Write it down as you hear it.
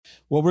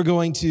Well, we're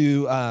going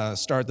to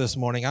start this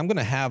morning. I'm going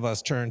to have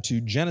us turn to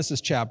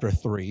Genesis chapter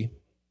 3.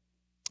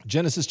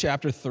 Genesis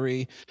chapter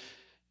 3.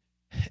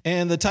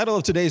 And the title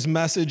of today's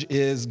message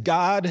is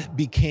God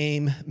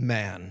Became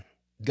Man.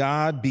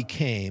 God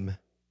became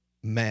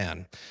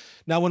man.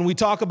 Now, when we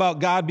talk about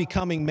God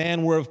becoming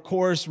man, we're of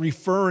course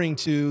referring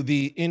to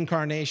the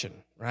incarnation,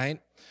 right?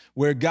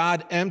 Where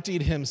God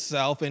emptied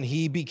himself and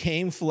he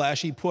became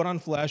flesh, he put on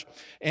flesh,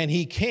 and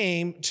he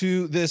came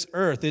to this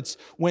earth. It's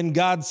when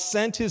God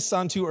sent his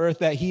son to earth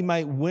that he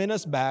might win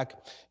us back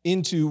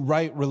into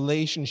right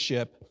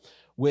relationship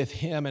with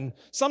him. And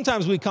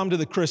sometimes we come to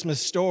the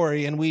Christmas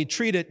story and we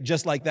treat it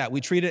just like that.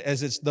 We treat it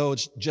as though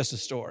it's just a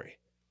story.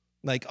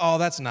 Like, oh,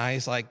 that's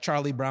nice, like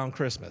Charlie Brown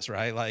Christmas,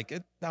 right? Like,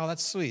 oh,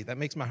 that's sweet. That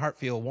makes my heart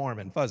feel warm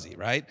and fuzzy,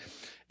 right?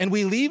 And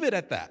we leave it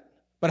at that.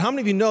 But how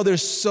many of you know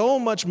there's so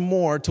much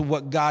more to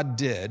what God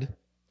did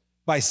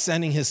by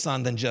sending his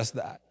son than just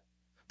that?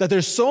 That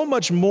there's so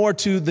much more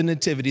to the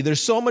nativity.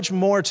 There's so much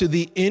more to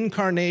the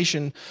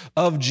incarnation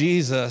of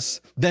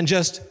Jesus than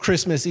just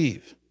Christmas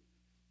Eve.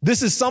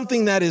 This is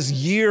something that is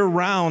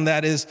year-round,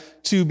 that is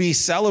to be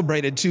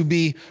celebrated, to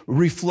be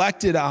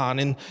reflected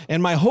on.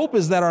 And my hope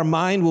is that our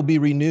mind will be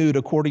renewed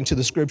according to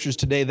the scriptures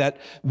today, that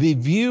the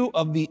view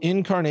of the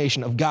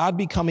incarnation, of God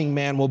becoming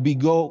man, will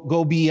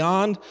go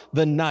beyond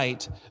the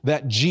night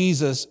that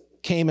Jesus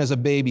came as a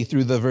baby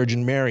through the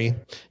Virgin Mary.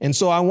 And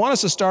so I want us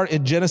to start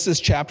at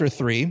Genesis chapter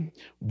 3,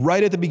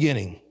 right at the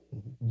beginning.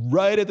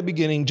 Right at the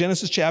beginning,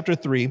 Genesis chapter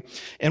 3.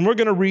 And we're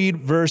going to read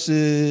verse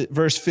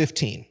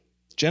 15.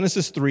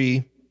 Genesis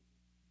 3.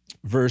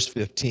 Verse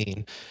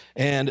 15.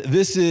 And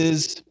this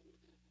is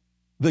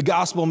the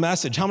gospel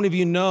message. How many of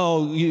you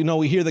know,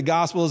 we hear the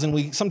gospels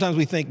and sometimes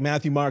we think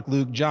Matthew, Mark,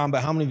 Luke, John,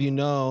 but how many of you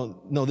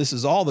know, this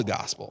is all the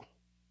gospel?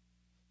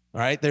 All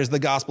right, there's the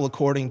gospel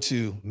according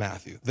to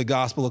Matthew, the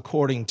gospel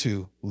according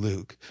to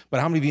Luke. But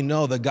how many of you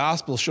know the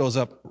gospel shows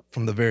up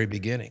from the very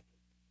beginning?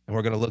 And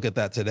we're going to look at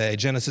that today.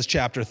 Genesis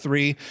chapter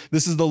 3.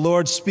 This is the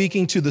Lord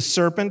speaking to the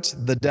serpent,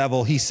 the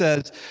devil. He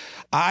says,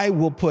 I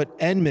will put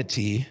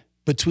enmity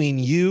between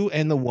you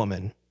and the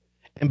woman,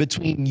 and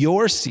between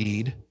your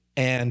seed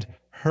and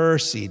her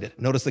seed.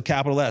 Notice the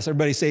capital S.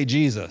 Everybody say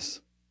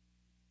Jesus.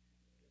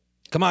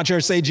 Come on,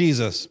 church, say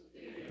Jesus.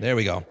 There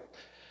we go.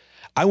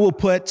 I will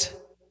put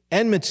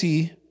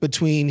enmity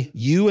between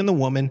you and the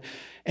woman,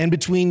 and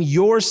between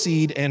your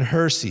seed and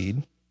her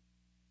seed.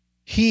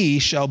 He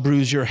shall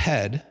bruise your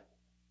head,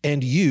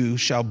 and you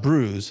shall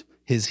bruise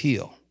his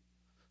heel.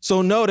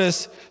 So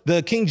notice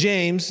the King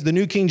James, the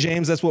New King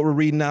James, that's what we're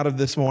reading out of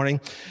this morning,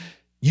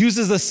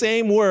 uses the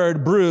same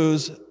word,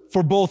 bruise,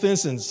 for both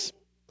instances.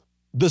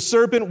 The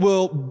serpent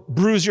will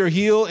bruise your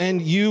heel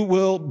and you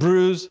will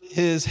bruise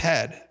his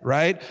head,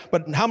 right?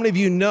 But how many of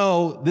you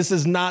know this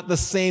is not the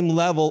same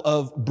level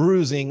of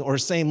bruising or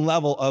same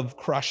level of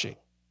crushing,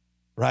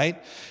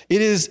 right?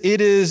 It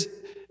is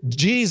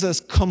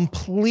Jesus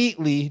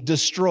completely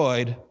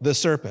destroyed the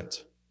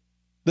serpent.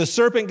 The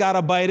serpent got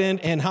a bite in,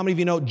 and how many of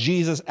you know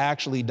Jesus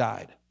actually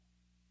died?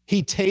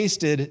 He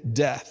tasted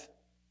death.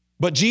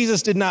 But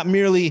Jesus did not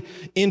merely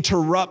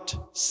interrupt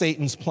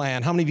Satan's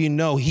plan. How many of you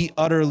know he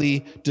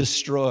utterly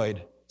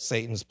destroyed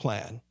Satan's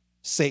plan,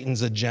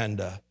 Satan's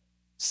agenda,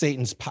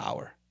 Satan's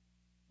power?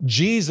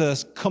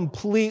 Jesus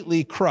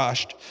completely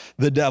crushed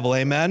the devil,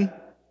 amen?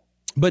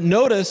 But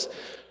notice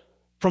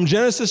from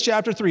Genesis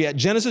chapter 3, at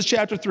Genesis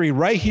chapter 3,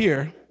 right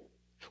here,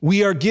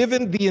 we are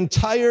given the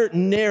entire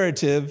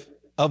narrative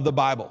of the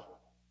Bible.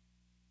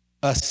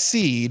 A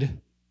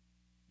seed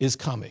is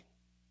coming.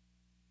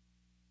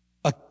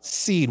 A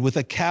seed with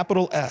a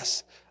capital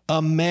S.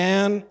 A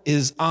man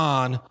is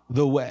on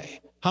the way.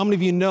 How many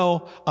of you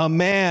know a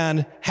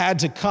man had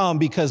to come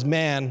because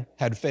man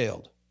had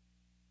failed?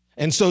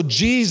 And so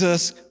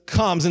Jesus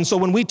comes. And so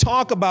when we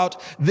talk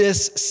about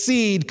this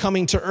seed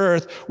coming to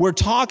earth, we're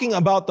talking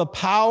about the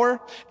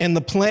power and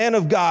the plan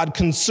of God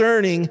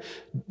concerning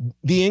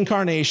the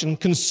incarnation,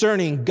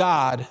 concerning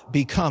God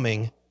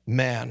becoming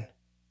man.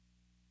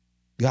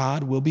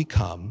 God will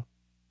become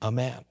a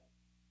man.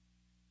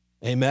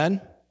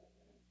 Amen?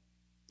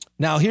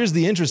 Now, here's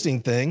the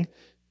interesting thing.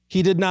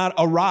 He did not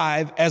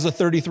arrive as a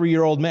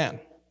 33-year-old man,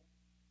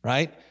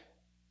 right?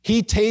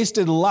 He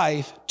tasted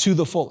life to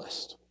the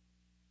fullest.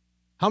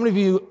 How many of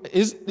you,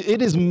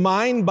 it is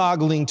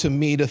mind-boggling to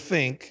me to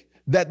think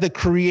that the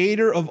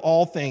creator of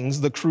all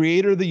things, the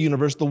creator of the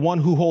universe, the one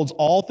who holds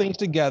all things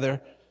together,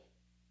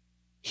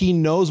 he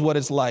knows what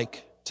it's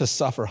like to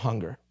suffer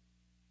hunger.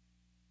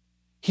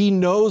 He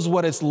knows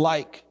what it's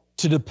like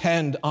to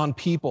depend on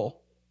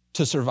people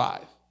to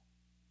survive,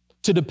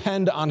 to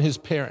depend on his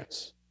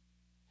parents.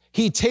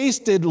 He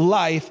tasted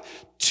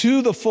life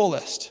to the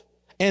fullest.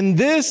 And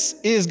this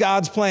is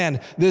God's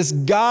plan. This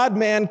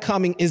God-man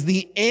coming is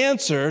the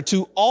answer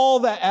to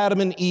all that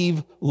Adam and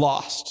Eve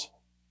lost.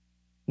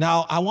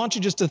 Now, I want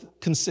you just to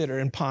consider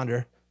and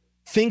ponder,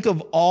 think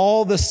of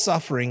all the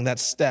suffering that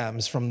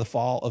stems from the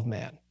fall of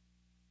man.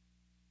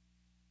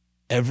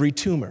 Every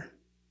tumor,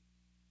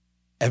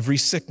 every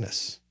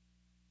sickness,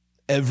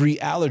 every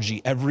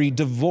allergy, every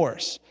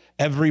divorce,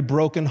 every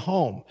broken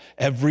home,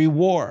 every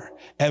war,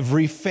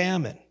 every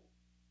famine,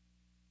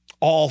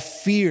 all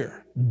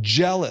fear,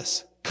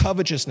 jealous,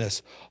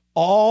 covetousness,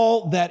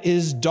 all that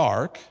is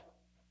dark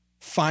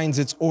finds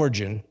its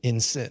origin in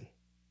sin.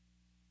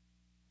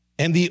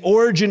 And the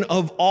origin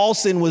of all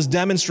sin was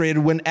demonstrated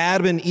when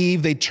Adam and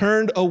Eve, they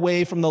turned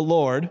away from the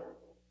Lord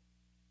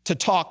to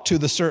talk to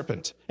the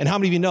serpent. And how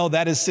many of you know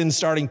that is sin's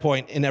starting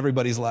point in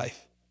everybody's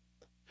life?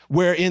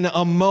 Where in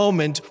a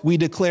moment we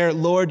declare,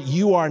 Lord,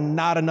 you are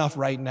not enough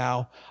right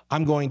now.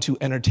 I'm going to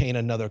entertain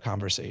another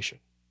conversation.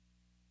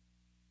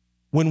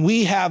 When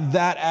we have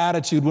that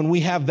attitude, when we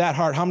have that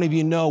heart, how many of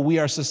you know we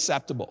are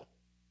susceptible?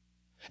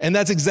 And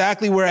that's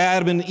exactly where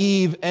Adam and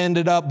Eve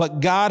ended up. But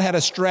God had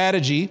a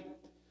strategy.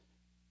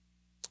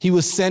 He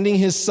was sending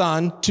his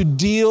son to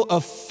deal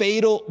a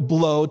fatal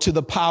blow to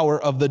the power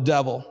of the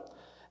devil.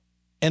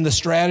 And the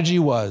strategy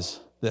was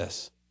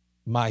this: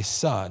 my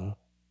son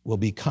will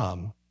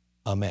become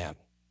a man.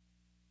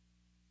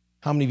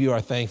 How many of you are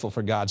thankful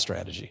for God's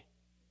strategy?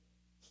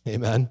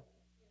 Amen.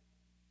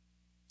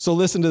 So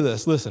listen to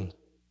this, listen.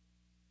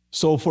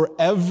 So for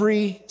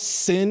every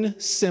sin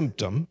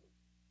symptom,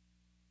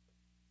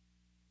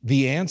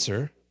 the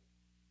answer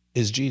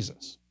is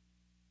Jesus.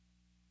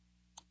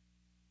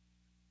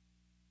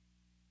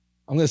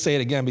 I'm going to say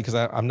it again because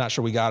I'm not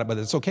sure we got it, but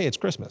it's okay. It's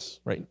Christmas,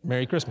 right?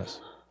 Merry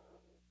Christmas.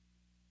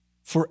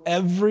 For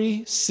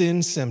every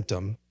sin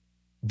symptom,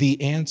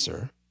 the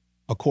answer,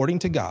 according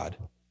to God,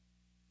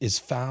 is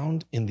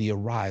found in the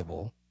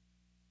arrival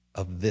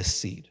of this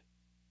seed.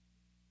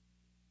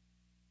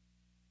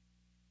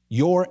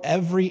 Your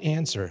every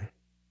answer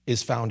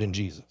is found in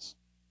Jesus.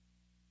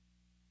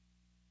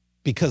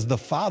 Because the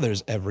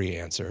Father's every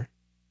answer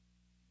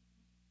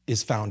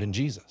is found in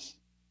Jesus.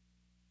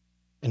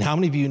 And how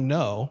many of you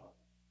know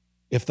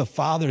if the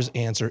Father's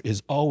answer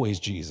is always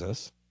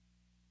Jesus,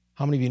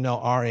 how many of you know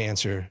our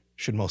answer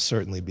should most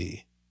certainly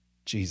be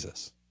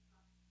Jesus?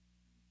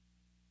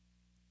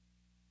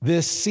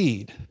 This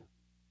seed,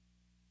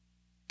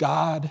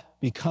 God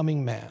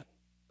becoming man,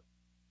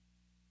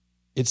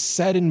 it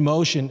set in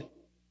motion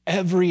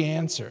every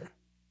answer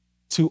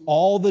to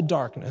all the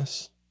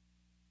darkness,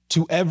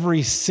 to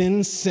every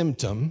sin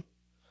symptom,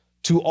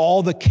 to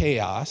all the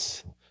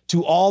chaos,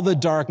 to all the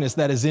darkness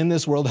that is in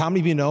this world. How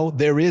many of you know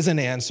there is an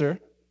answer?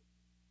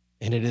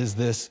 And it is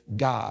this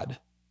God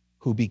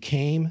who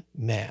became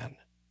man.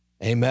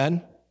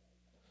 Amen?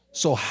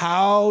 So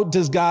how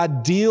does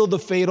God deal the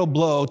fatal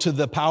blow to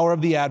the power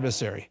of the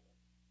adversary?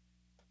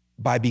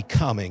 By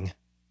becoming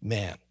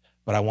man.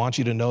 But I want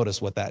you to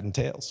notice what that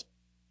entails.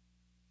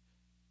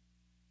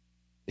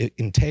 It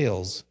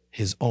entails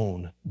his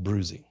own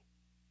bruising.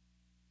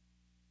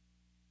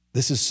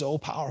 This is so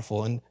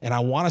powerful, and I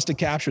want us to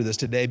capture this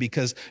today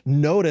because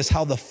notice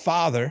how the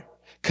Father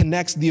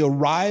connects the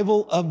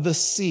arrival of the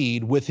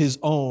seed with his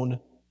own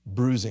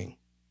bruising.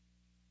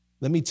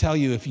 Let me tell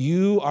you, if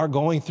you are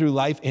going through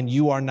life and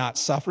you are not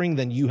suffering,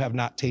 then you have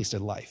not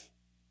tasted life.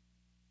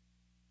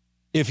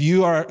 If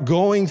you are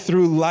going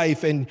through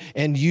life and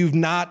you've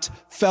not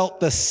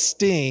felt the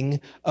sting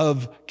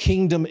of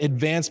kingdom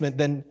advancement,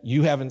 then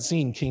you haven't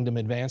seen kingdom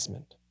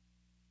advancement.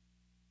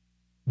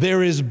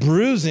 There is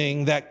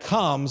bruising that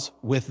comes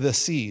with the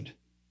seed.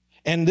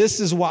 And this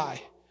is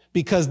why.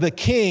 Because the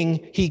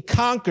king, he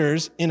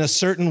conquers in a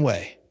certain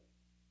way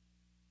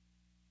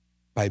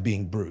by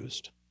being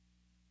bruised.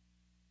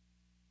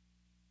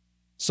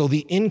 So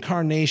the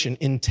incarnation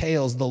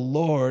entails the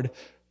Lord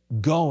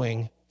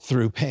going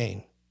through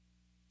pain.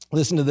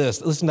 Listen to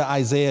this. Listen to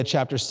Isaiah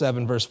chapter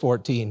 7, verse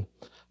 14.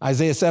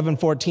 Isaiah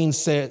 7:14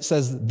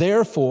 says,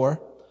 therefore,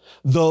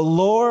 the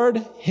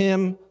Lord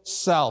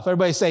himself.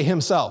 Everybody say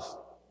himself.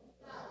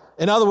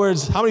 In other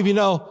words, how many of you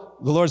know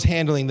the Lord's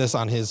handling this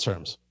on his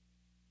terms?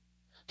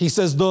 He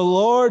says, the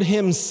Lord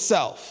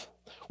himself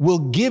will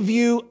give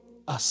you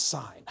a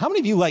sign. How many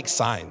of you like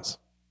signs?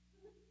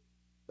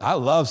 I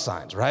love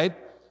signs, right?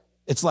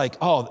 It's like,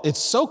 oh, it's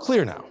so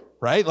clear now,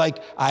 right? Like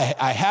I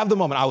have the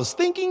moment. I was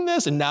thinking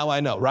this and now I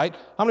know, right?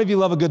 How many of you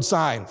love a good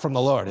sign from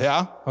the Lord?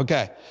 Yeah?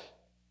 Okay.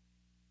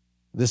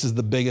 This is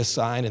the biggest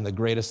sign and the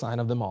greatest sign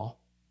of them all.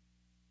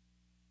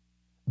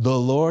 The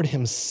Lord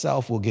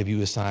himself will give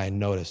you a sign.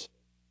 Notice,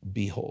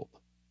 behold,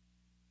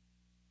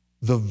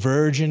 the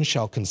virgin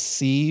shall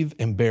conceive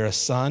and bear a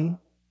son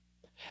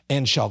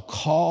and shall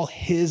call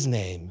his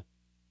name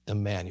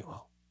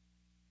Emmanuel,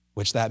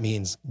 which that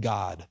means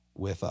God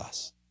with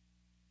us.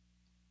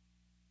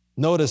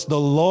 Notice, the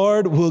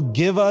Lord will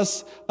give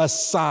us a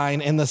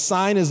sign, and the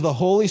sign is the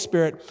Holy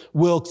Spirit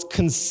will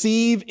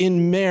conceive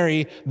in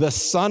Mary the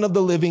Son of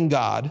the living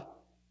God.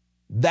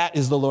 That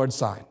is the Lord's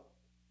sign.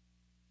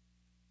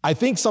 I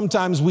think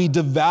sometimes we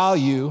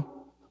devalue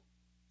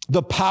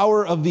the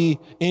power of the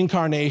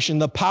incarnation,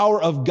 the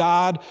power of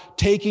God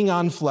taking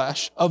on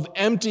flesh, of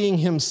emptying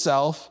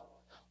himself,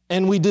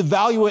 and we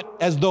devalue it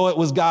as though it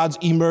was God's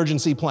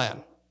emergency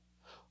plan,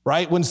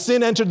 right? When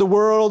sin entered the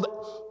world,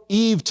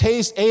 Eve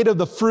ate of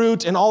the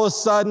fruit, and all of a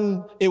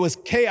sudden it was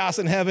chaos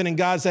in heaven, and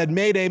God said,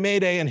 Mayday,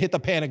 Mayday, and hit the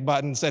panic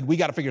button and said, we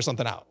got to figure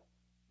something out.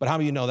 But how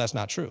many of you know that's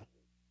not true?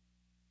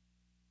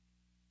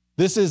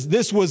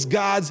 This was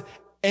God's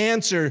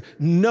answer.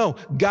 No,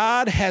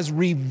 God has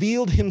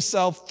revealed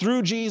himself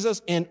through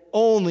Jesus and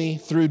only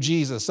through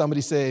Jesus.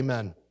 Somebody say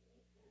amen.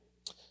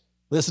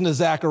 Listen to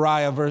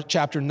Zechariah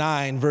chapter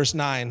 9, verse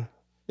 9.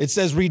 It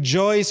says,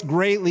 rejoice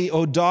greatly,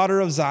 O daughter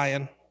of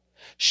Zion.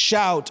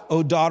 Shout,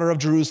 O daughter of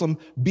Jerusalem.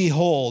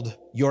 Behold,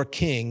 your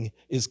king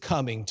is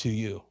coming to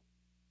you.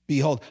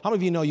 Behold. How many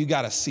of you know you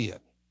got to see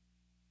it?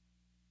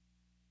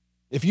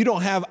 If you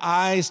don't have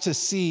eyes to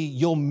see,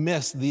 you'll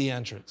miss the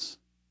entrance.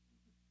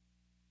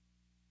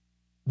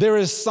 There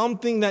is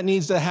something that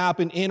needs to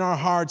happen in our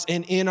hearts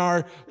and in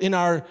our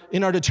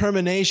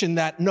determination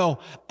that no,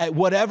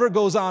 whatever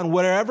goes on,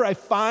 wherever I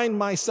find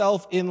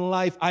myself in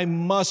life, I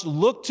must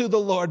look to the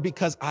Lord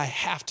because I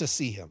have to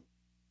see him.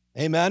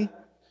 Amen.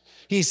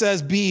 He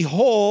says,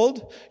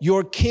 behold,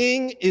 your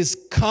king is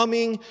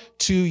coming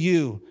to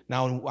you.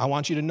 Now, I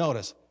want you to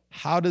notice,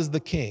 how does the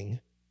king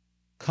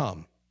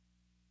come?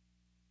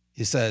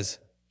 He says,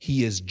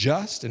 he is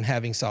just and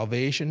having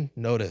salvation.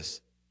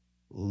 Notice,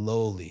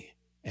 lowly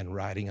and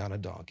riding on a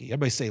donkey.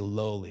 Everybody say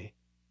lowly.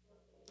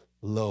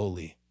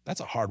 Lowly.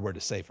 That's a hard word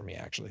to say for me,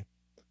 actually.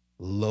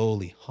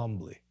 Lowly,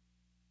 humbly.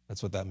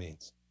 That's what that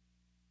means.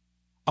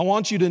 I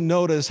want you to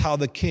notice how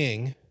the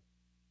king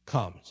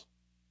comes.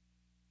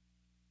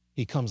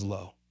 He comes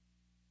low.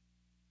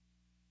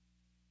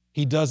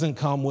 He doesn't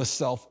come with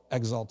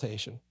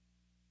self-exaltation.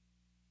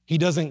 He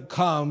doesn't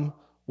come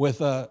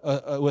with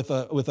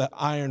an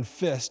iron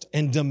fist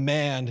and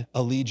demand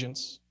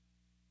allegiance.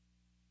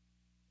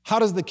 How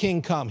does the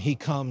king come? He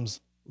comes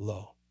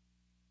low.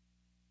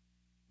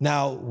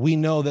 Now, we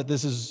know that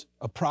this is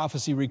a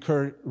prophecy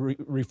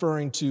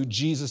referring to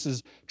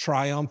Jesus'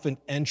 triumphant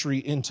entry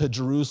into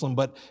Jerusalem,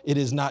 but it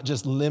is not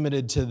just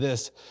limited to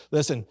this.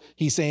 Listen,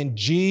 he's saying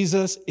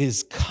Jesus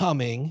is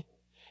coming,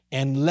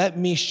 and let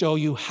me show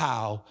you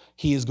how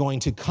he is going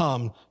to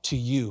come to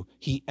you.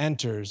 He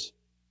enters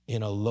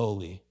in a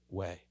lowly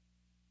way.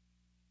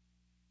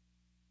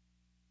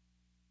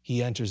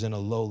 He enters in a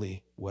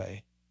lowly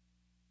way.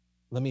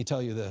 Let me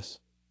tell you this.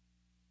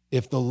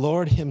 If the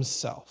Lord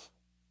himself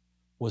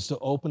was to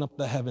open up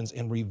the heavens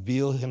and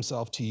reveal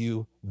himself to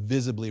you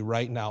visibly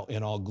right now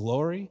in all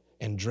glory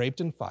and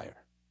draped in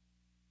fire,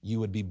 you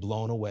would be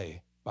blown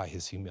away by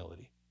his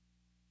humility.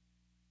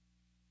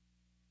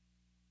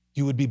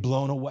 You would be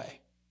blown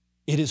away.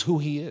 It is who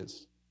he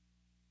is.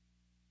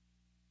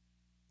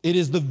 It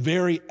is the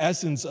very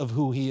essence of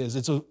who he is.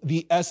 It's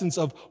the essence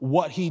of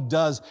what he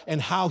does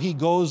and how he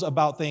goes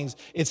about things.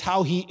 It's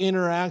how he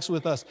interacts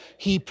with us.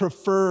 He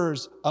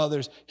prefers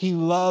others. He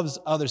loves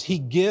others. He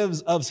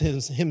gives of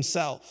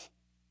himself.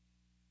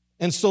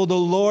 And so the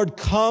Lord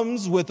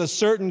comes with a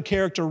certain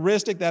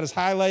characteristic that is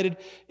highlighted.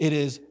 It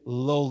is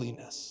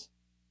lowliness.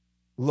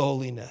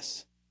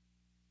 Lowliness.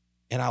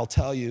 And I'll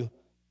tell you,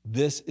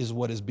 this is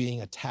what is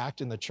being attacked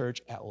in the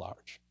church at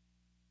large.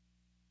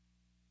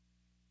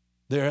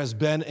 There has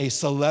been a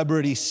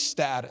celebrity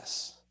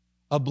status,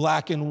 a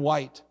black and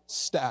white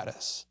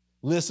status.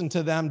 Listen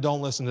to them,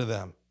 don't listen to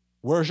them.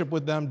 Worship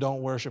with them,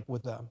 don't worship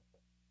with them.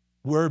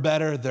 We're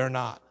better, they're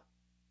not.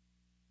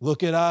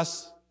 Look at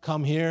us,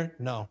 come here,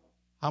 no.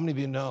 How many of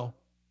you know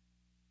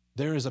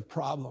there is a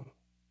problem?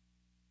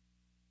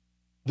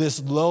 This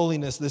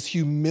lowliness, this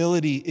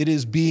humility, it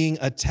is being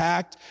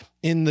attacked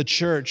in the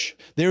church.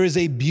 There is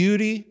a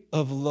beauty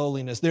of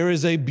lowliness. There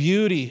is a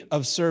beauty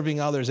of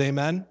serving others,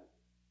 amen?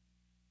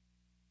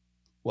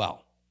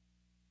 Well,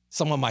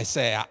 someone might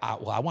say, I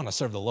want to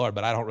serve the Lord,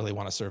 but I don't really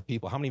want to serve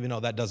people. How many of you know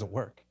that doesn't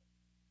work?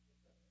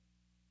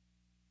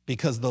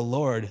 Because the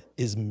Lord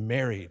is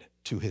married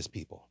to his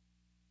people.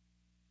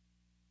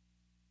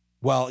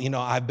 Well,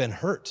 I've been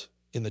hurt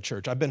in the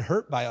church. I've been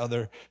hurt by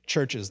other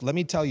churches. Let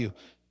me tell you,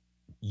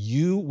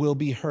 you will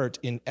be hurt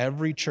in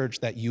every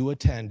church that you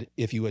attend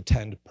if you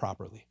attend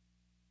properly.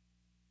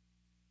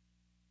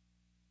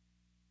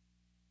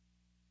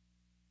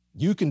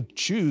 You can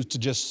choose to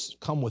just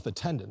come with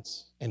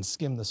attendance and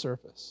skim the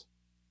surface.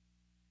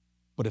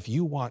 But if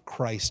you want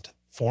Christ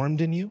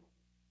formed in you,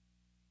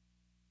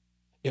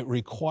 it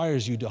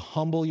requires you to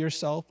humble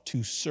yourself,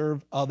 to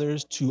serve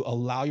others, to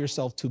allow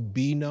yourself to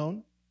be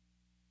known.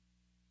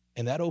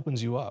 And that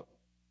opens you up.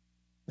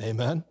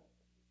 Amen?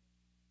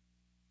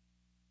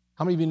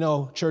 How many of you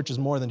know church is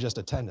more than just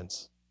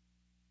attendance?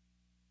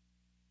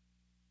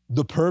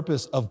 The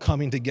purpose of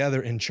coming together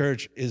in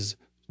church is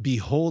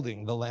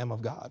beholding the Lamb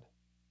of God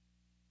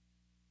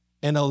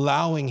and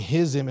allowing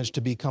his image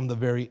to become the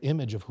very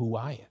image of who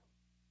I am,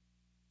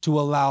 to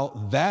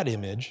allow that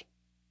image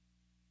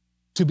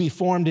to be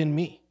formed in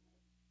me.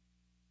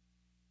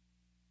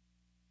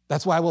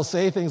 That's why we'll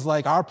say things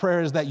like, our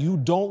prayer is that you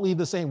don't leave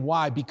the same.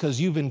 Why? Because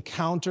you've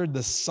encountered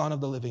the Son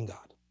of the living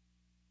God.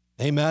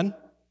 Amen?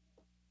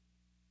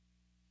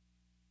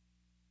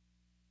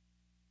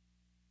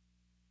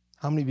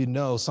 How many of you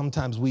know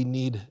sometimes we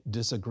need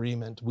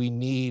disagreement, we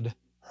need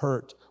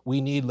hurt,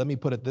 let me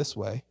put it this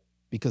way,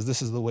 because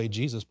this is the way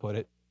Jesus put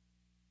it,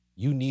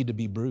 you need to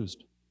be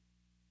bruised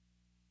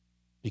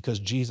because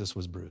Jesus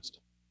was bruised.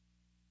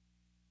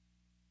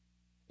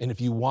 And if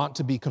you want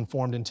to be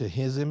conformed into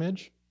his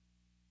image,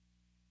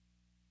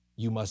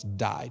 you must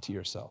die to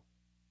yourself.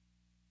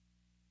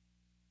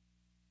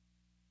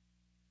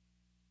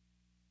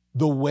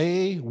 The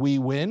way we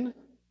win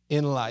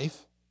in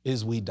life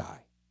is we die.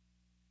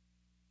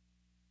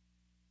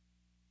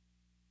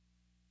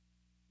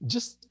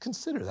 Just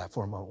consider that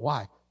for a moment.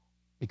 Why?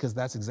 Because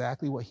that's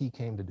exactly what he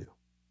came to do.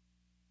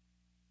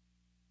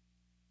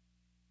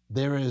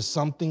 There is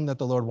something that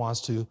the Lord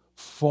wants to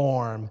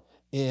form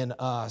in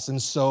us.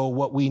 And so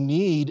what we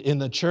need in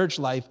the church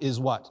life is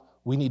what?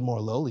 We need more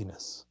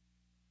lowliness.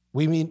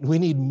 We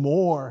need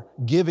more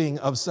giving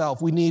of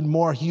self. We need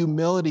more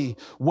humility.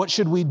 What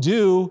should we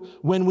do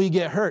when we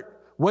get hurt?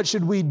 What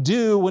should we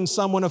do when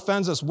someone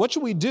offends us? What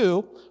should we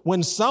do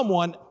when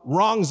someone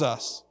wrongs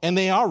us and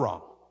they are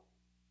wrong?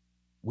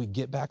 We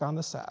get back on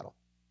the saddle.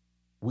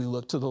 We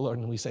look to the Lord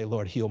and we say,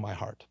 Lord, heal my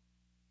heart.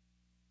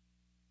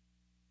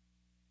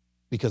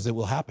 Because it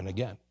will happen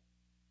again.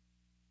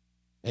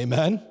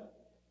 Amen?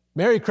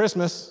 Merry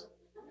Christmas.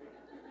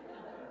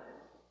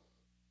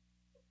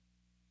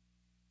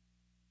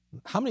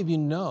 How many of you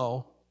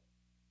know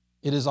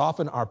it is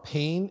often our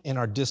pain and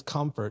our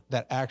discomfort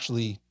that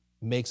actually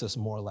makes us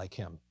more like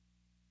him?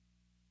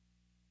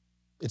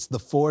 It's the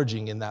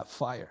forging in that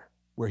fire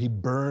where he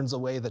burns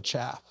away the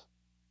chaff.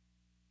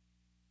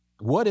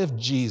 What if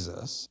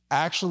Jesus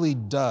actually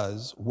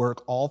does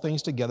work all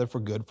things together for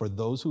good for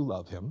those who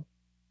love him,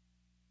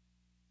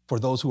 for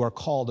those who are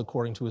called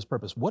according to his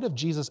purpose? What if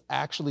Jesus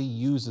actually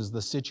uses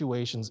the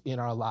situations in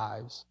our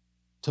lives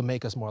to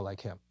make us more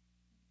like him?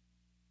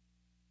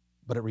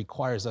 But it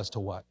requires us to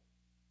what?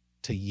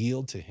 To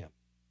yield to him,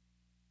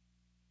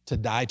 to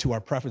die to our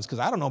preference. Because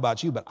I don't know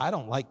about you, but I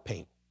don't like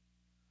pain.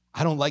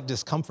 I don't like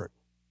discomfort.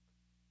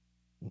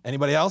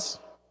 Anybody else?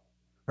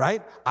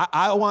 Right?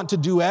 I want to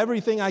do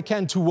everything I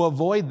can to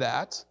avoid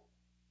that.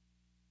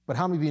 But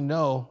how many of you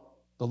know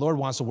the Lord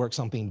wants to work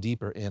something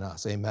deeper in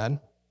us? Amen?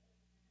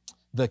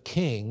 The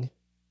King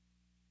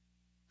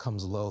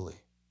comes lowly.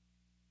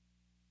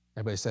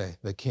 Everybody say,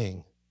 the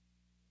King.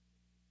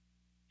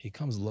 He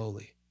comes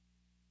lowly.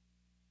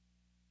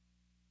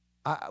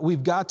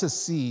 We've got to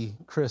see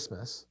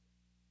Christmas.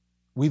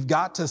 We've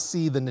got to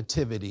see the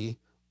Nativity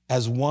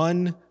as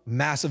one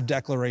massive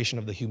declaration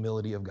of the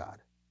humility of God.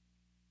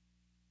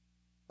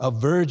 A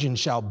virgin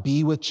shall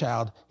be with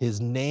child. His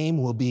name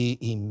will be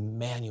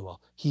Emmanuel.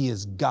 He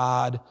is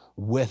God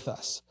with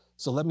us.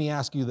 So let me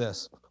ask you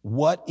this.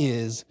 What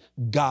is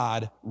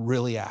God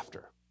really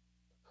after?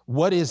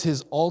 What is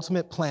his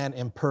ultimate plan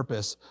and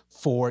purpose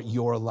for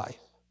your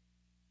life?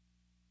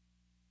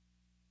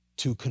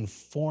 To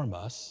conform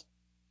us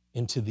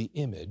into the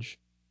image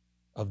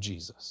of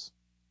Jesus.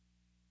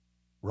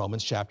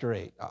 Romans chapter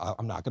 8.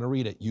 I'm not going to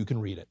read it. You can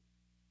read it.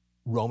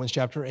 Romans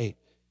chapter 8.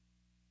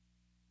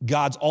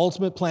 God's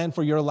ultimate plan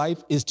for your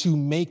life is to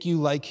make you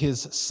like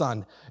his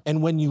son.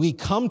 And when we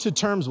come to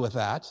terms with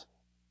that,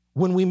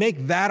 when we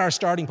make that our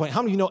starting point,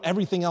 how many of you know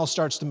everything else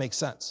starts to make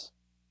sense?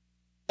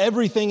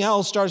 Everything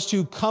else starts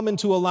to come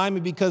into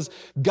alignment because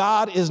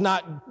God is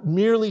not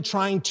merely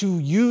trying to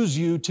use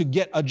you to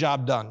get a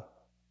job done.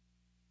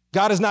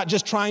 God is not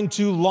just trying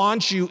to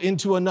launch you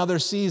into another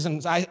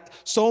season.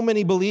 So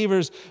many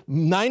believers,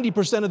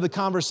 90% of the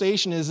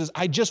conversation is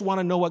I just want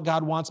to know what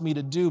God wants me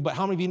to do. But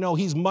how many of you know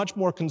he's much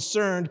more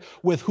concerned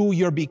with who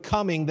you're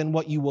becoming than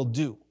what you will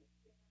do?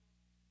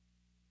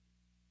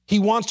 He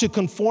wants to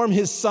conform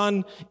his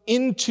son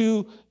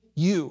into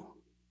you.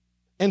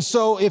 And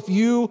so if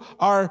you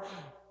are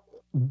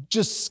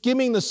just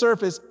skimming the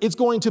surface, it's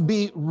going to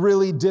be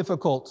really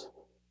difficult.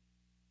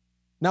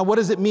 Now, what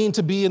does it mean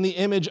to be in the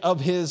image of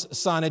his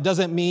son? It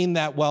doesn't mean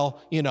that, well,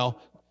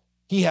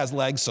 he has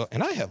legs,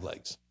 and I have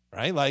legs,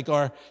 right?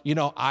 Or,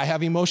 I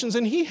have emotions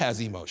and he has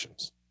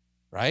emotions,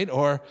 right?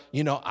 Or,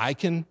 I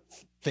can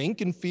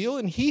think and feel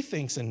and he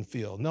thinks and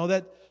feel. No,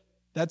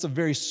 that's a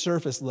very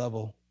surface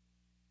level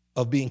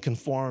of being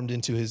conformed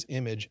into his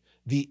image.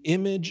 The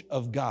image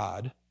of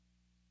God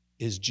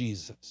is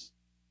Jesus.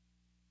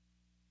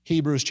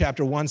 Hebrews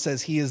chapter 1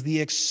 says he is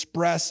the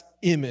express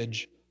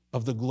image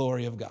of the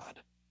glory of God.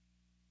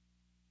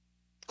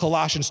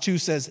 Colossians 2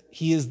 says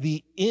he is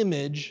the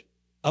image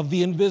of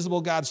the invisible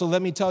God. So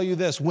let me tell you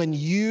this, when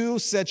you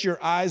set your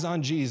eyes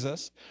on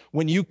Jesus,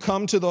 when you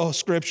come to the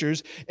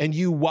scriptures and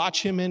you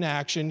watch him in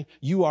action,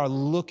 you are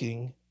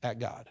looking at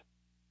God.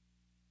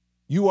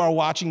 You are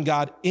watching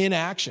God in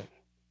action.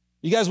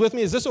 You guys with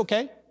me? Is this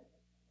okay?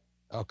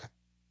 Okay.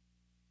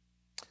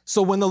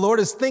 So when the Lord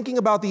is thinking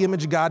about the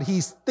image of God,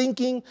 he's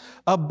thinking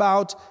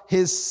about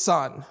his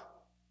son.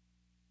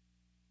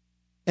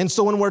 And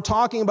so when we're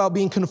talking about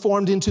being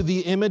conformed into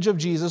the image of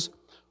Jesus,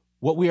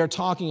 what we are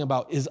talking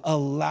about is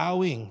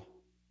allowing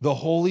the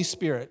Holy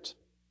Spirit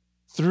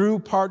through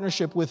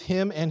partnership with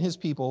him and his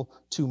people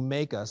to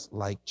make us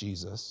like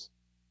Jesus.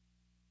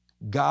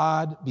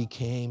 God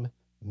became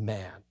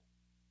man,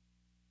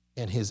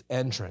 and his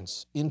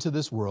entrance into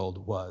this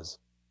world was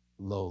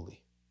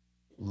lowly.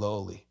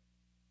 Lowly.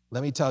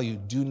 Let me tell you,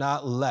 do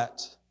not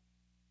let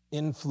the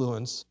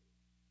influence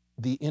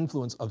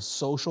of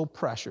social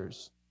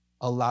pressures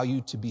allow you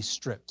to be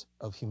stripped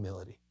of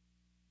humility.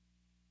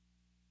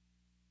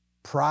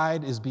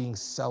 Pride is being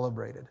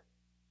celebrated.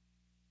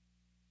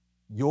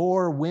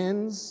 Your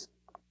wins,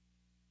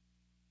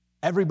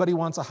 everybody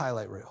wants a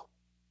highlight reel.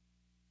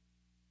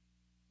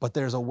 But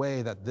there's a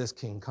way that this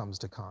king comes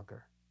to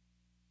conquer.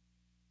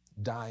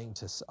 Dying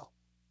to self.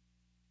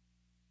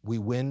 We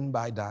win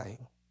by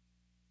dying.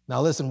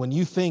 Now listen, when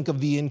you think of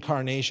the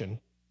incarnation,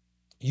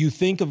 you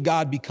think of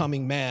God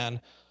becoming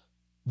man,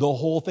 the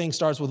whole thing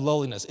starts with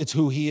lowliness. It's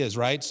who he is,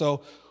 right?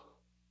 So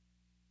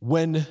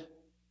do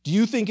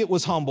you think it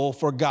was humble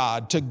for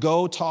God to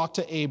go talk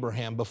to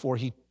Abraham before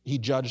he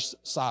judged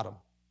Sodom?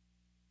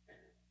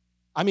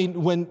 I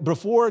mean,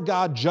 before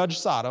God judged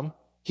Sodom,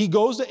 he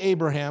goes to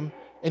Abraham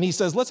and he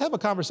says, let's have a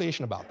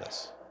conversation about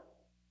this.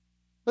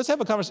 Let's have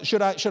a conversation.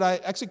 Should I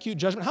execute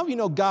judgment? How do you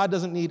know God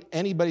doesn't need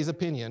anybody's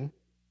opinion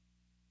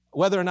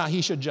whether or not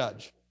he should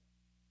judge?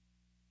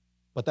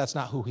 But that's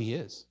not who he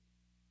is.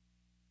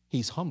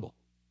 He's humble.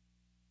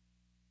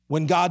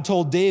 When God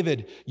told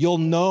David, you'll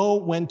know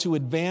when to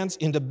advance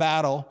into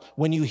battle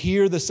when you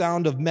hear the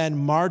sound of men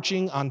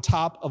marching on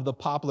top of the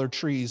poplar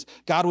trees,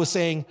 God was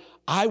saying,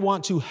 I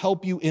want to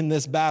help you in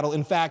this battle.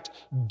 In fact,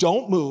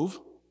 don't move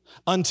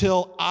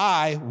until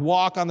I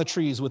walk on the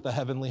trees with the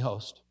heavenly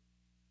host.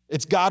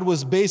 God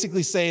was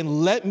basically saying,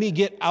 let me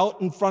get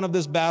out in front of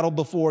this battle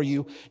before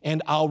you,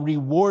 and I'll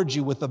reward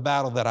you with the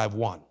battle that I've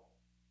won.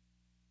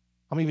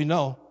 How many of you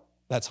know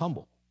that's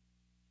humble?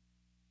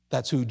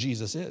 That's who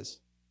Jesus is.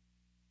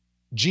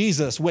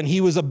 Jesus, when he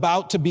was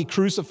about to be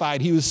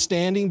crucified, he was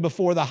standing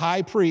before the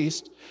high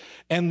priest,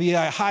 and the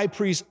high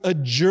priest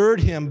adjured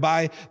him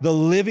by the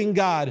living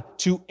God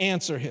to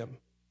answer him,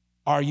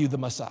 are you the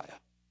Messiah?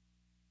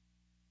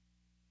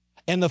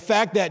 And the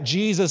fact that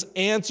Jesus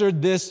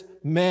answered this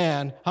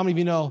man, how many of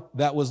you know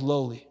that was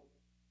lowly?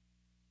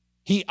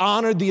 He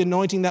honored the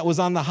anointing that was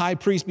on the high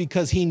priest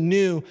because he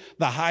knew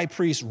the high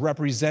priest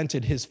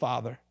represented his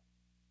Father.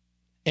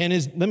 And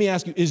let me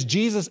ask you, is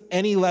Jesus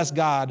any less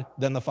God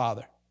than the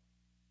Father?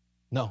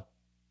 No.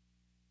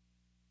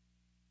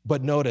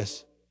 But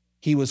notice,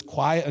 he was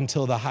quiet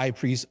until the high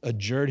priest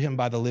adjured him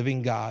by the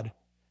living God,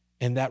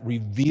 and that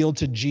revealed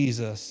to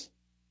Jesus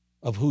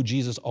of who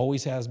Jesus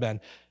always has been.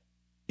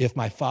 If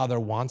my Father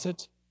wants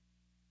it,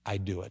 I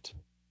do it.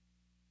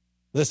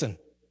 Listen,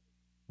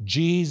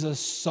 Jesus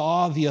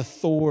saw the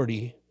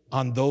authority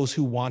on those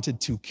who wanted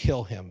to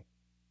kill him,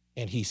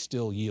 and he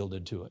still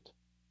yielded to it.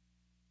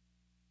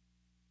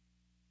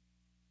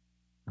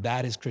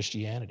 That is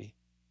Christianity.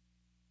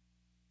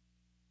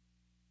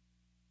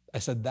 I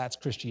said, that's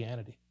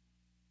Christianity.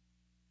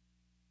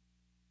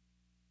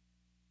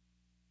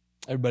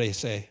 Everybody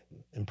say,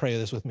 and pray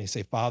this with me,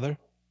 say, Father,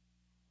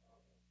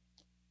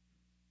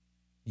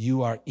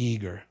 you are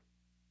eager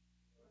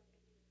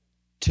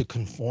to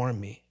conform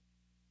me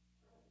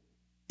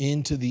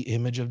into the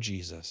image of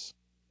Jesus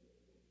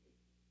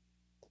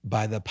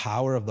by the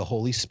power of the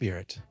Holy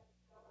Spirit,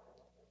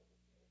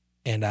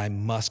 and I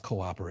must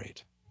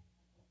cooperate.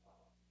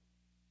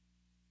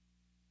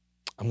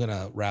 I'm going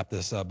to wrap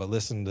this up, but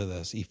listen to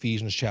this.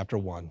 Ephesians chapter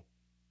 1,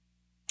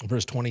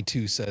 verse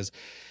 22 says,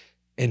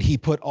 and he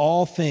put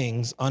all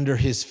things under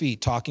his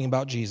feet, talking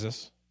about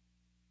Jesus,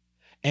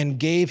 and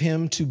gave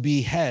him to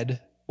be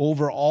head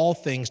over all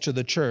things to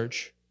the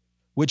church,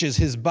 which is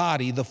his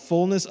body, the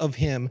fullness of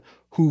him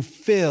who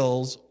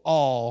fills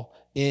all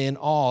in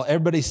all.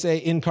 Everybody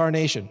say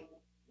incarnation.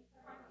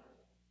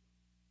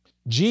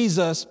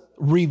 Jesus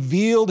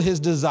revealed his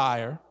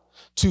desire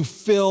to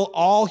fill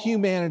all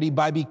humanity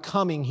by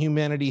becoming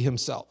humanity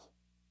himself.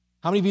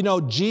 How many of you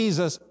know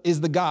Jesus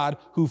is the God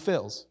who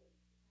fills?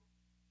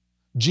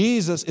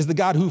 Jesus is the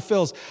God who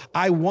fills.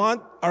 I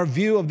want our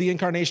view of the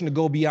incarnation to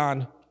go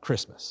beyond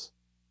Christmas.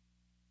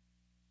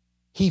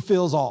 He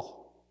fills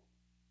all.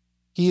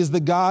 He is the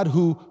God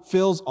who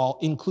fills all,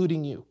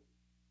 including you.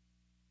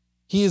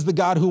 He is the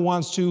God who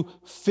wants to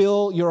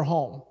fill your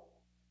home.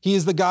 He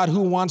is the God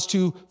who wants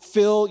to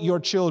fill your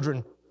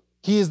children.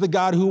 He is the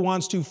God who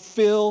wants to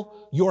fill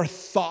your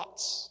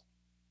thoughts.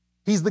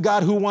 He's the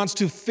God who wants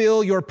to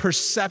fill your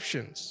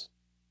perceptions.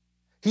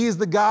 He is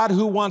the God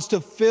who wants to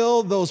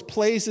fill those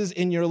places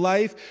in your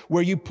life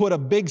where you put a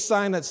big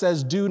sign that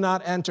says, do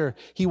not enter.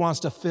 He wants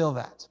to fill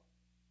that.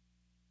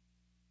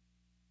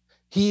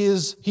 He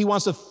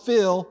wants to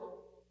fill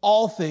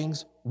all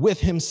things with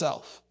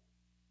himself.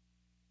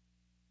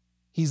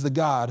 He's the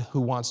God who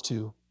wants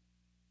to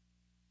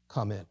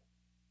come in.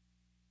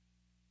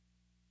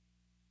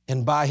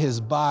 And by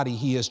his body,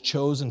 he has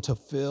chosen to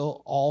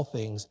fill all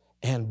things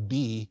and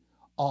be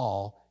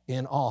all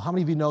in all. How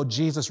many of you know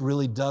Jesus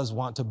really does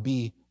want to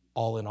be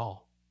all in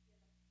all?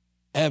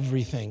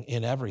 Everything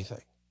in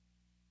everything.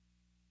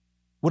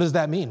 What does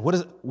that mean? What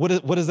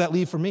does that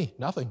leave for me?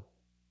 Nothing.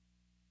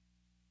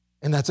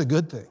 And that's a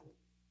good thing.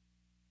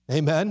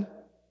 Amen?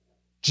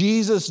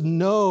 Jesus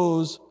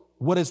knows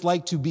what it's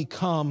like to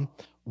become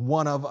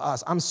one of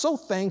us. I'm so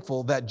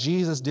thankful that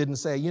Jesus didn't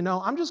say,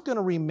 I'm just going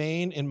to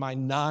remain in my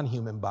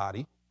non-human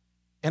body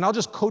and I'll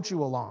just coach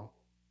you along.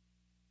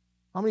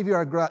 How many of you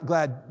are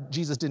glad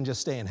Jesus didn't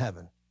just stay in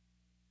heaven?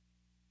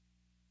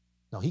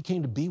 No, he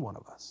came to be one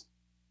of us.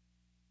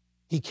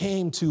 He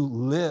came to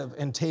live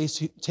and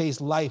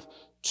taste life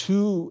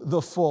to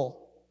the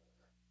full.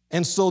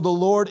 And so the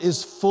Lord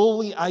is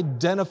fully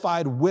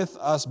identified with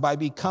us by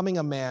becoming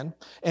a man,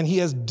 and he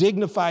has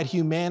dignified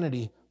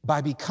humanity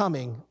by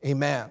becoming a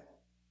man.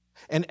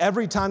 And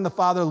every time the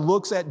Father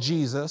looks at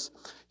Jesus,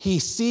 he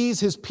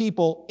sees his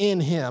people in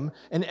him.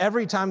 And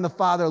every time the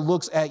Father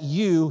looks at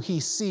you,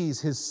 he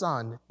sees his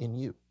Son in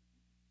you.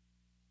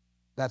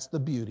 That's the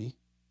beauty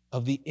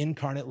of the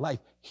incarnate life.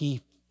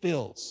 He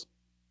fills.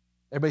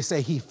 Everybody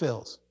say, he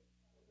fills.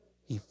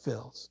 He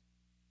fills.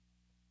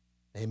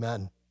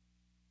 Amen.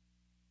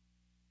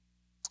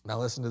 Now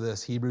listen to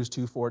this, Hebrews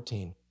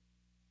 2:14.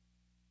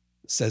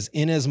 It says,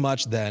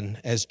 inasmuch then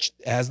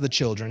as the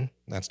children,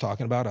 that's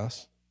talking about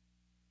us,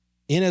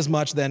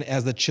 inasmuch then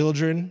as the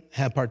children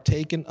have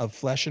partaken of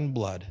flesh and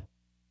blood,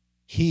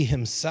 he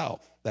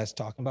himself, that's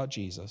talking about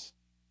Jesus,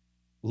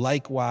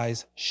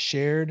 likewise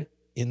shared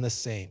in the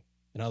same.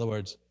 In other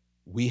words,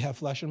 we have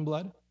flesh and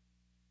blood,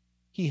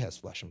 he has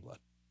flesh and blood.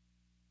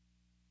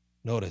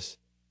 Notice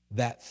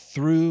that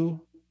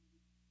through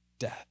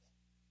death.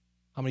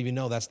 How many of you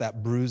know that's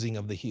that bruising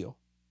of the heel?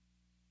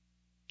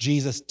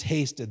 Jesus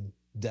tasted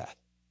death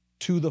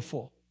to the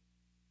full.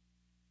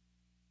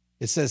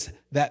 It says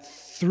that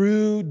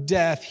through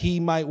death he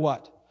might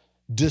what?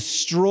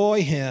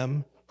 Destroy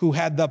him who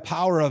had the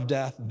power of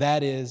death,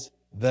 that is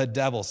the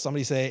devil.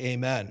 Somebody say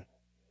amen.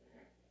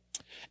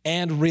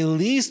 And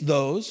release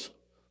those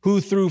who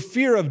through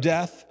fear of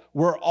death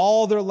were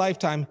all their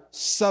lifetime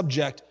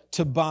subject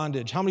to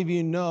bondage. How many of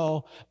you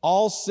know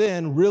all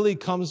sin really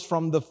comes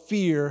from the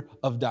fear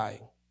of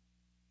dying?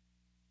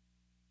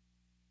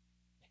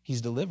 He's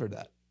delivered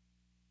that.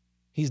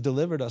 He's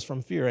delivered us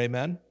from fear,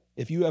 amen?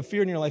 If you have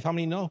fear in your life, how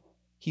many know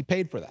he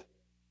paid for that?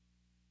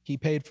 He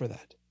paid for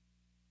that.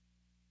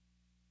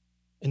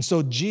 And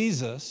so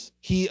Jesus,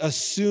 he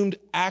assumed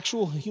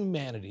actual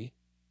humanity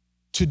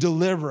to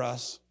deliver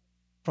us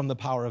from the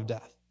power of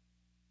death.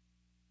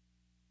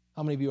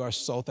 How many of you are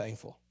so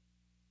thankful?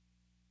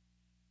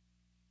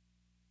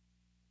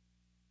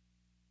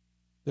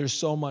 There's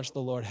so much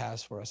the Lord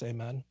has for us,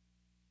 amen?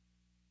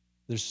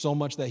 There's so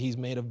much that he's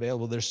made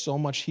available. There's so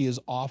much he is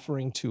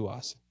offering to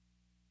us.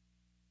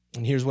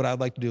 And here's what I'd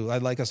like to do.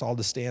 I'd like us all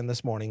to stand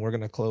this morning. We're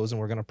going to close and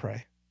we're going to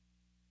pray.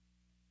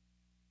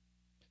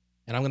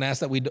 And I'm going to ask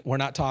that we're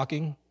not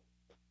talking,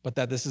 but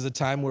that this is a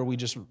time where we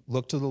just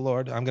look to the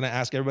Lord. I'm going to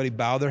ask everybody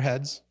bow their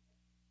heads,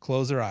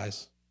 close their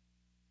eyes.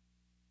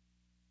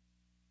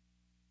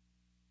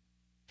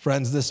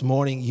 Friends, this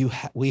morning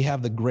we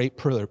have the great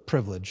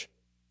privilege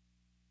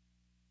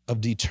of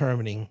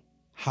determining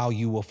how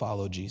you will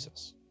follow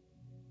Jesus,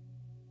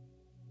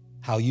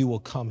 how you will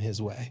come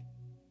his way.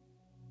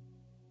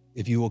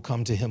 If you will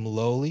come to him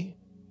lowly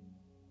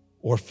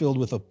or filled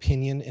with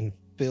opinion and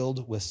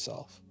filled with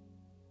self.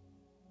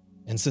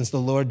 And since the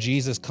Lord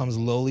Jesus comes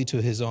lowly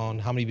to his own,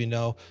 how many of you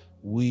know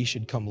we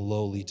should come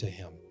lowly to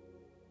him?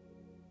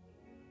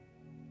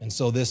 And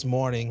so this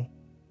morning,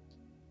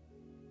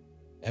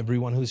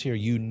 everyone who's here,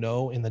 you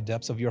know in the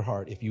depths of your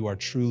heart if you are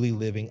truly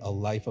living a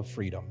life of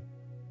freedom,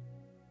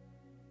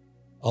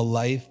 a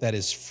life that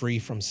is free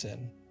from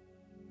sin.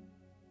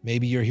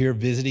 Maybe you're here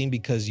visiting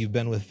because you've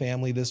been with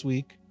family this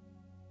week.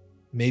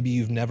 Maybe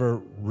you've never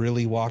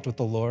really walked with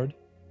the Lord.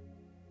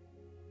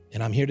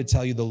 And I'm here to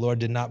tell you the Lord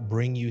did not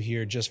bring you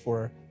here just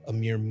for a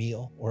mere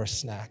meal or a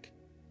snack.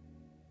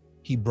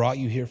 He brought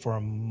you here for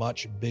a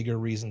much bigger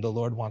reason. The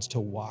Lord wants to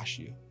wash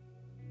you,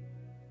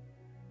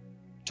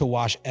 to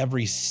wash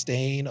every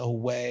stain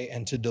away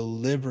and to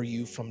deliver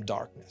you from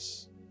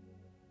darkness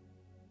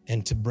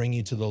and to bring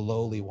you to the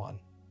lowly one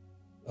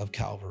of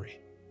Calvary,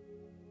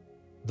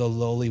 the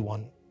lowly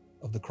one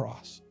of the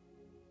cross.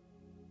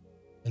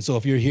 And so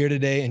if you're here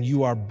today and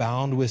you are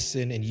bound with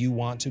sin and you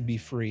want to be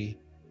free,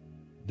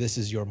 this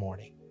is your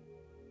morning.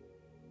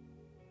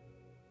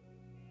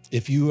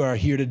 If you are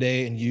here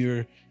today and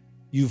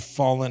you've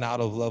fallen out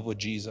of love with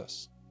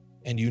Jesus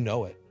and you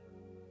know it,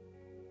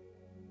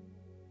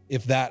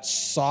 if that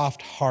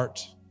soft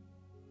heart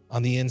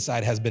on the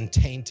inside has been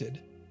tainted,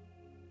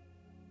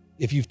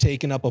 if you've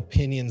taken up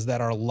opinions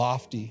that are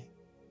lofty,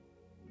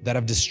 that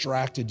have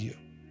distracted you,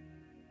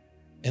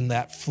 and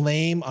that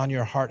flame on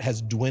your heart has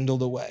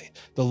dwindled away,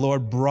 the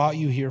Lord brought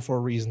you here for a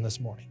reason this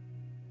morning.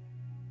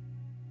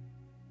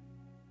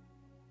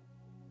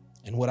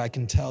 And what I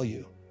can tell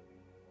you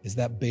is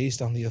that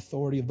based on the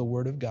authority of the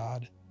Word of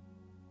God,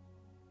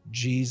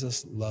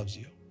 Jesus loves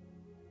you.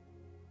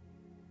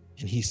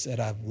 And he said,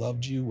 I've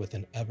loved you with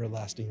an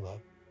everlasting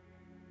love.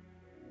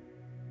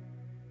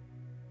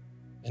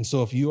 And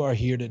so if you are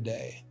here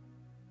today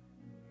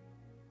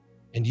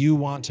and you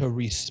want to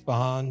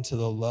respond to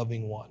the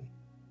loving one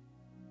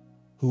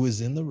who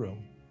is in the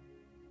room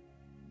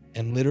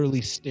and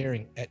literally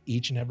staring at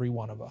each and every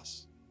one of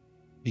us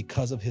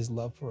because of his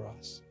love for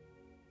us,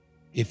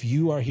 if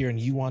you are here and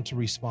you want to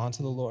respond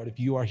to the Lord, if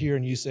you are here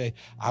and you say,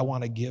 I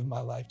want to give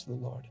my life to the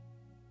Lord,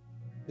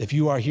 if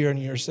you are here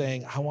and you're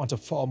saying, I want to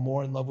fall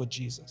more in love with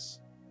Jesus,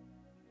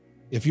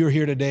 if you're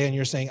here today and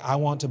you're saying, I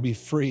want to be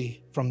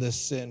free from this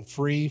sin,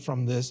 free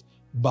from this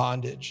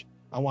bondage,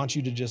 I want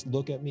you to just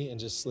look at me and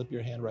just slip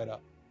your hand right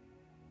up.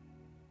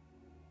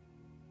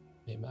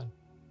 Amen.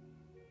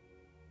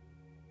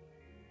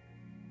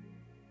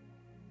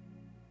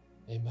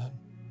 Amen.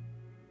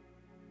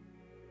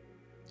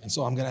 And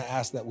so I'm going to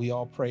ask that we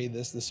all pray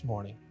this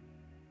morning.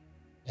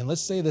 And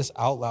let's say this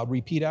out loud.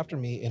 Repeat after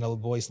me in a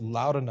voice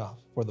loud enough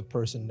for the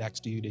person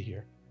next to you to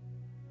hear.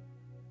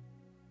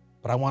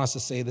 But I want us to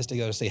say this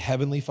together. Say,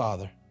 Heavenly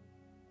Father,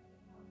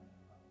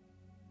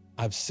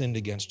 I've sinned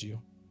against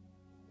you.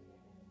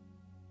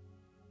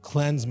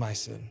 Cleanse my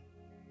sin.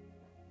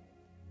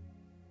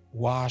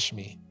 Wash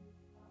me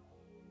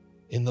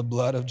in the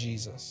blood of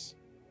Jesus.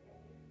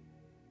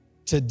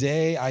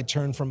 Today I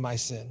turn from my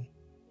sin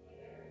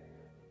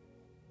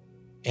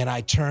and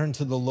I turn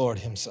to the Lord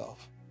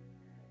himself.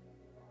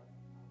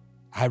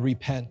 I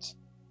repent.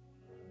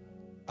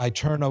 I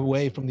turn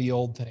away from the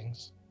old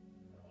things.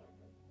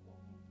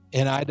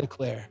 And I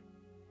declare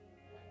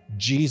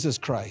Jesus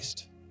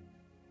Christ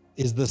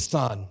is the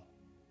Son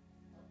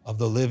of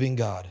the living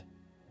God.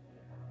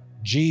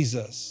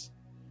 Jesus,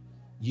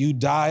 you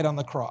died on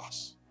the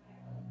cross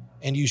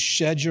and you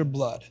shed your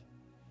blood.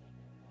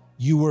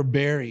 You were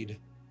buried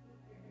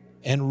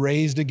and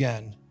raised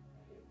again.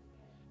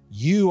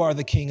 You are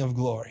the King of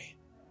glory.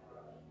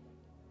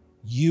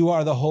 You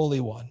are the Holy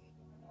One.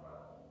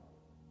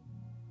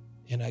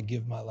 And I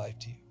give my life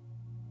to you.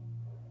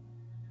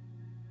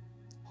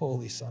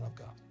 Holy Son of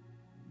God.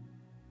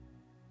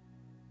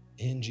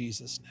 In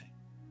Jesus' name.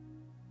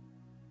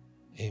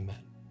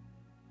 Amen.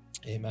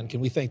 Amen. Can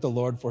we thank the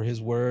Lord for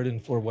his word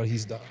and for what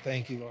he's done?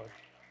 Thank you, Lord.